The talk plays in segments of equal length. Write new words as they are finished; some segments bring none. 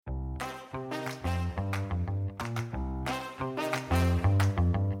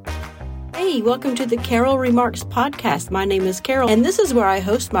Hey, welcome to the Carol Remarks podcast. My name is Carol, and this is where I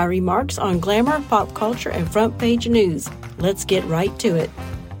host my remarks on glamour, pop culture, and front page news. Let's get right to it.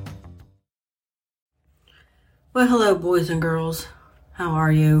 Well, hello, boys and girls. How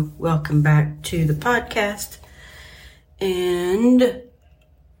are you? Welcome back to the podcast. And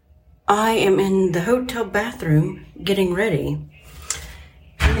I am in the hotel bathroom getting ready.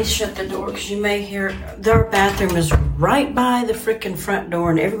 Let me shut the door because you may hear our bathroom is right by the freaking front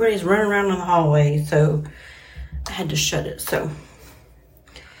door and everybody's running around in the hallway, so I had to shut it. So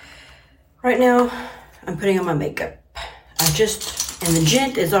right now I'm putting on my makeup. And the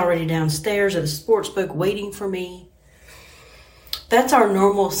gent is already downstairs at the sports book waiting for me. That's our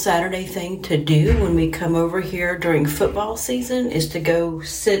normal Saturday thing to do when we come over here during football season, is to go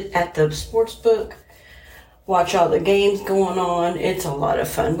sit at the sports book, watch all the games going on. It's a lot of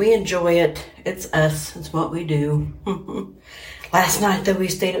fun. We enjoy it. It's us. It's what we do. Last night, though, we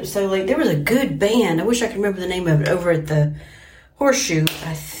stayed up so late. There was a good band. I wish I could remember the name of it, over at the Horseshoe.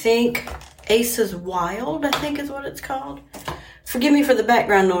 I think Aces Wild, I think is what it's called. Forgive me for the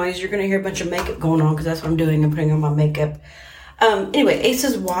background noise. You're going to hear a bunch of makeup going on because that's what I'm doing. I'm putting on my makeup. Anyway,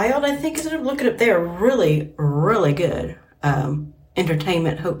 Aces Wild, I think, is it? Look it up. They are really, really good.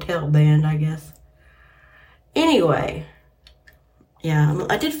 Entertainment hotel band, I guess. Anyway, yeah,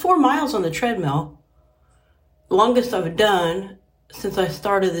 I did 4 miles on the treadmill. Longest I've done since I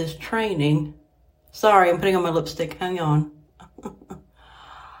started this training. Sorry, I'm putting on my lipstick. Hang on.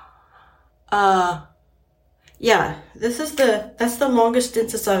 Yeah, that's the longest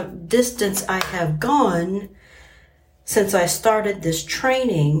distance I have gone since I started this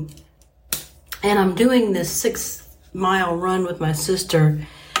training. And I'm doing this 6-mile run with my sister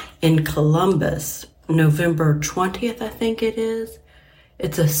in Columbus. November 20th, I think it is.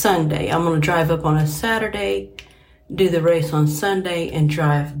 It's a Sunday. I'm going to drive up on a Saturday, do the race on Sunday, and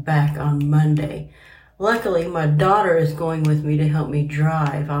drive back on Monday. Luckily, my daughter is going with me to help me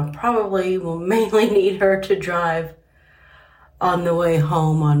drive. I probably will mainly need her to drive on the way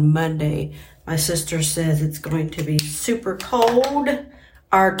home on Monday. My sister says it's going to be super cold.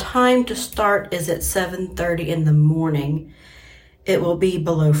 Our time to start is at 7:30 in the morning. It will be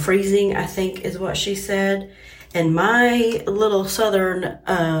below freezing, I think is what she said. And my little southern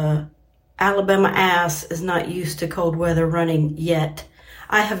Alabama ass is not used to cold weather running yet.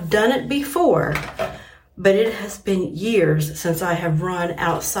 I have done it before, but it has been years since I have run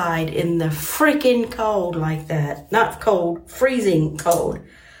outside in the freaking cold like that. Not cold, freezing cold.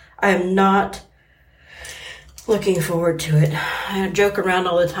 I am not looking forward to it. I joke around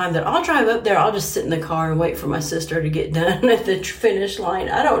all the time that I'll drive up there, I'll just sit in the car and wait for my sister to get done at the finish line.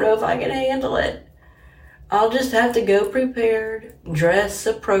 I don't know if I can handle it. I'll just have to go prepared, dress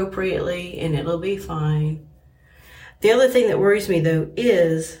appropriately, and it'll be fine. The other thing that worries me, though,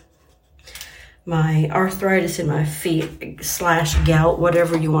 is my arthritis in my feet / gout,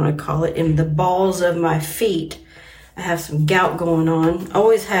 whatever you want to call it, in the balls of my feet. I have some gout going on.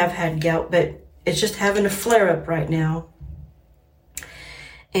 Always have had gout, but it's just having a flare-up right now.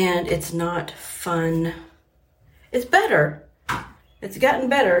 And it's not fun. It's better. It's gotten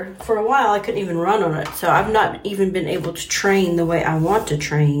better. For a while, I couldn't even run on it. So I've not even been able to train the way I want to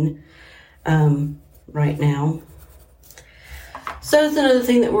train right now. So it's another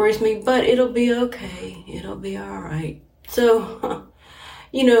thing that worries me, but it'll be okay. It'll be all right. So,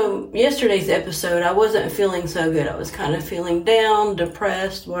 yesterday's episode, I wasn't feeling so good. I was kind of feeling down,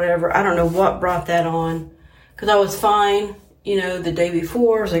 depressed, whatever. I don't know what brought that on, because I was fine, the day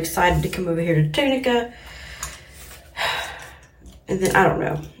before. I was excited to come over here to Tunica. And then, I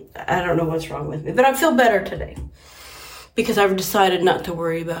don't know what's wrong with me, but I feel better today because I've decided not to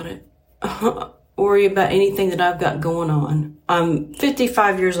worry about it. Worry about anything that I've got going on. I'm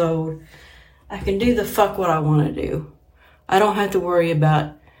 55 years old. I can do the fuck what I want to do. I don't have to worry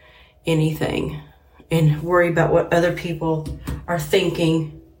about anything and worry about what other people are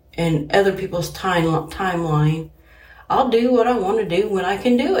thinking and other people's timeline. I'll do what I want to do when I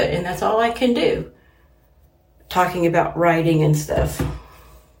can do it, and that's all I can do. Talking about writing and stuff.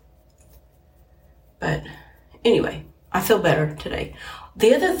 But anyway, I feel better today.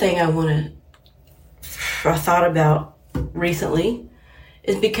 The other thing I thought about recently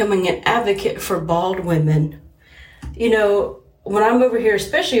is becoming an advocate for bald women. When I'm over here,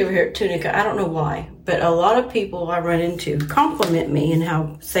 especially over here at Tunica, I don't know why, but a lot of people I run into compliment me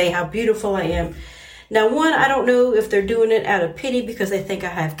and say how beautiful I am. Now, one, I don't know if they're doing it out of pity because they think I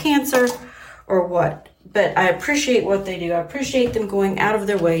have cancer or what, but I appreciate what they do. I appreciate them going out of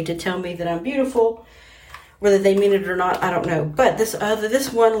their way to tell me that I'm beautiful. Whether they mean it or not, I don't know. But this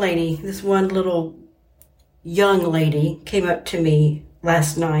one lady, this one little young lady came up to me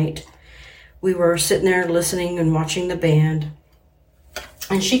last night we were sitting there listening and watching the band.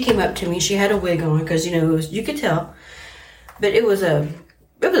 And she came up to me. She had a wig on because, you could tell. But it was a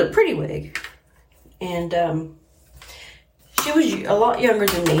pretty wig. And she was a lot younger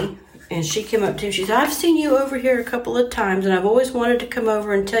than me. And she came up to me. She said, I've seen you over here a couple of times, and I've always wanted to come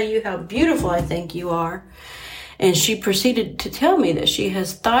over and tell you how beautiful I think you are. And she proceeded to tell me that she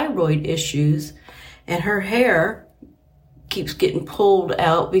has thyroid issues, and her hair keeps getting pulled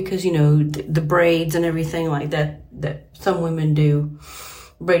out because, the braids and everything like that some women do,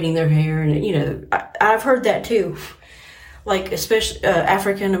 braiding their hair. And, I've heard that too. Like, especially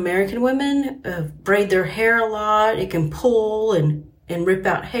African American women braid their hair a lot. It can pull and rip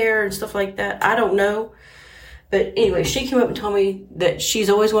out hair and stuff like that. I don't know. But anyway, she came up and told me that she's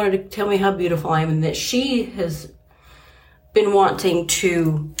always wanted to tell me how beautiful I am, and that she has been wanting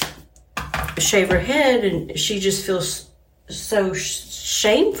to shave her head, and she just feels so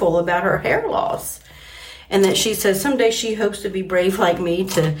shameful about her hair loss. And that she says someday she hopes to be brave like me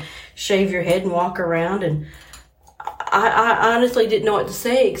to shave your head and walk around. And I honestly didn't know what to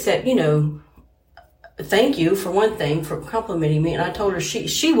say except, thank you for one thing, for complimenting me. And I told her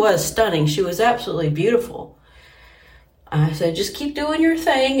she was stunning. She was absolutely beautiful. I said, just keep doing your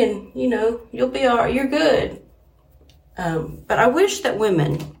thing and, you'll be all right. You're good. But I wish that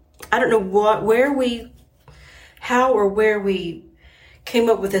women, I don't know how or where we came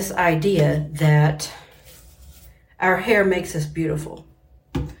up with this idea that our hair makes us beautiful.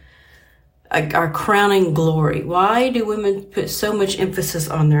 Our crowning glory. Why do women put so much emphasis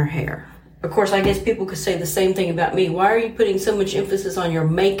on their hair? Of course, I guess people could say the same thing about me. Why are you putting so much emphasis on your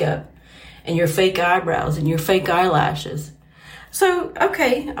makeup and your fake eyebrows and your fake eyelashes? So,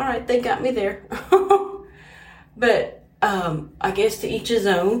 okay, all right, they got me there. But I guess to each his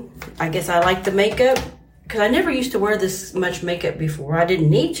own. I guess I like the makeup because I never used to wear this much makeup before. I didn't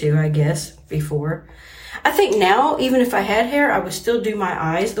need to, I guess, before. I think now, even if I had hair, I would still do my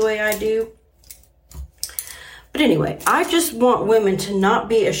eyes the way I do. But anyway, I just want women to not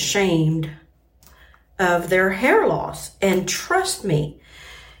be ashamed of their hair loss. And trust me,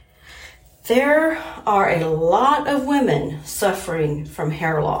 there are a lot of women suffering from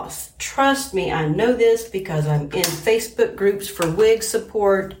hair loss. Trust me, I know this because I'm in Facebook groups for wig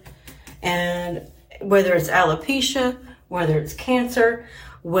support. And whether it's alopecia, whether it's cancer,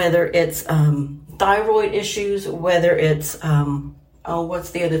 whether it's thyroid issues, whether it's, what's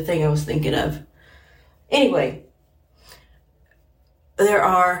the other thing I was thinking of? Anyway, there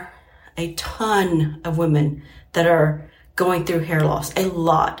are a ton of women that are going through hair loss. A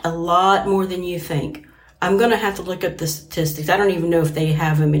lot more than you think. I'm going to have to look up the statistics. I don't even know if they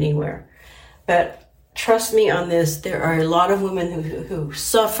have them anywhere. But trust me on this, there are a lot of women who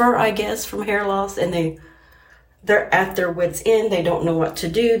suffer, I guess, from hair loss, and they're at their wits' end. They don't know what to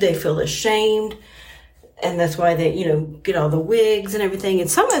do. They feel ashamed. And that's why they, get all the wigs and everything. And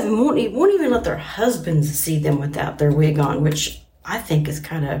some of them won't even let their husbands see them without their wig on, which I think is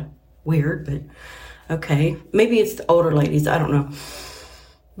kind of weird, but okay. Maybe it's the older ladies. I don't know.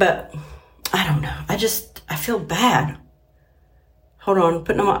 But I don't know. I feel bad. Hold on.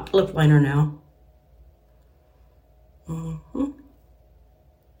 Putting on my lip liner now. Mm-hmm.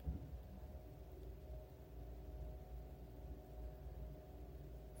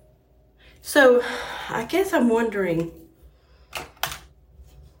 So, I guess I'm wondering,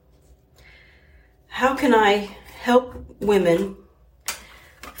 how can I help women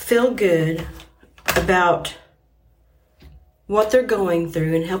feel good about what they're going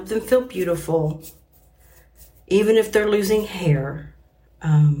through and help them feel beautiful, even if they're losing hair?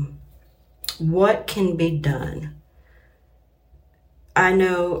 What can be done? I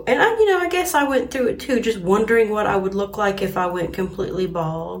know, and I guess I went through it too, just wondering what I would look like if I went completely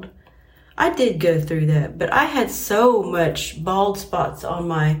bald. I did go through that, but I had so much bald spots on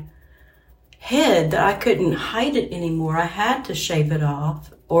my head that I couldn't hide it anymore. I had to shave it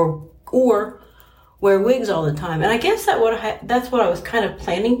off or wear wigs all the time. And I guess that's what I was kind of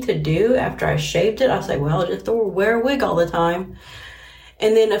planning to do after I shaved it. I was like, well, I'll just wear a wig all the time.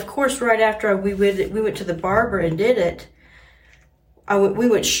 And then, of course, right after we went to the barber and did it, we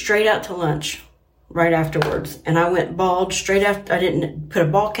went straight out to lunch right afterwards. And I went bald straight after. I didn't put a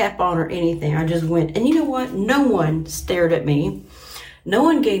ball cap on or anything. I just went. And you know what? No one stared at me. No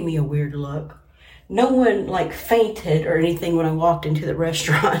one gave me a weird look. No one fainted or anything when I walked into the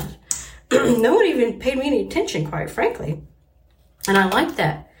restaurant. No one even paid me any attention, quite frankly. And I like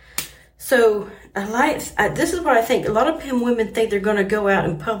that. So this is what I think. A lot of women think they're going to go out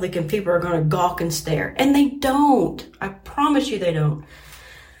in public and people are going to gawk and stare. And they don't. I promise you they don't.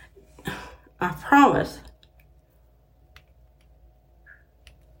 I promise.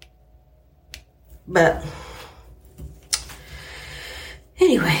 But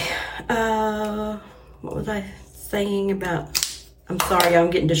anyway, what was I saying about? I'm sorry, I'm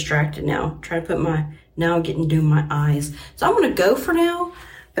getting distracted now. Trying to put I'm getting to my eyes. So I'm going to go for now,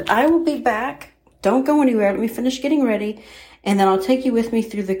 but I will be back. Don't go anywhere. Let me finish getting ready. And then I'll take you with me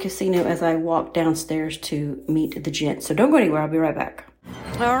through the casino as I walk downstairs to meet the gents. So don't go anywhere. I'll be right back.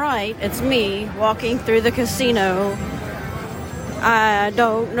 All right, it's me walking through the casino. I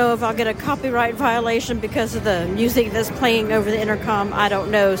don't know if I'll get a copyright violation because of the music that's playing over the intercom. I don't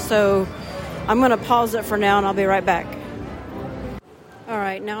know. So I'm going to pause it for now and I'll be right back. All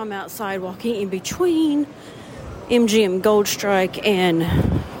right, now I'm outside walking in between MGM Gold Strike and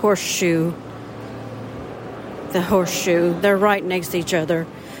Horseshoe. The Horseshoe. They're right next to each other.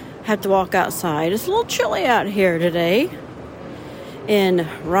 Have to walk outside. It's a little chilly out here today in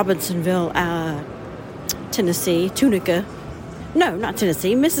Robinsonville, Tennessee. Tunica. No, not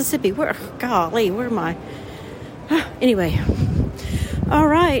Tennessee. Mississippi. Where am I? Anyway. All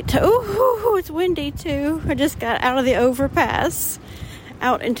right. Ooh, it's windy too. I just got out of the overpass.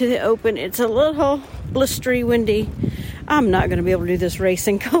 Out into the open. It's a little blistery, windy. I'm not going to be able to do this race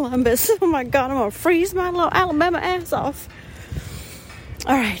in Columbus. Oh my God, I'm going to freeze my little Alabama ass off.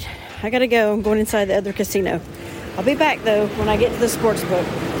 All right, I got to go. I'm going inside the other casino. I'll be back though when I get to the sports book.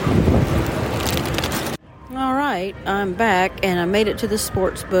 All right, I'm back and I made it to the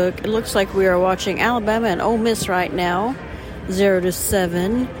sports book. It looks like we are watching Alabama and Ole Miss right now.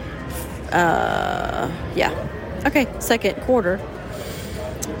 0-7. Yeah. Okay, second quarter.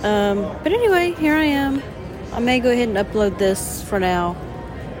 But anyway, here I am. I may go ahead and upload this for now.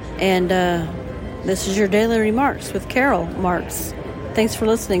 And this is your Daily Remarks with Carol Marks. Thanks for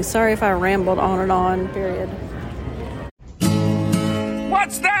listening. Sorry if I rambled on and on, period.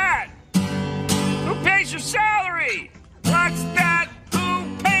 What's that? Who pays your salary? What's that?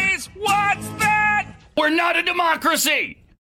 Who pays? What's that? We're not a democracy!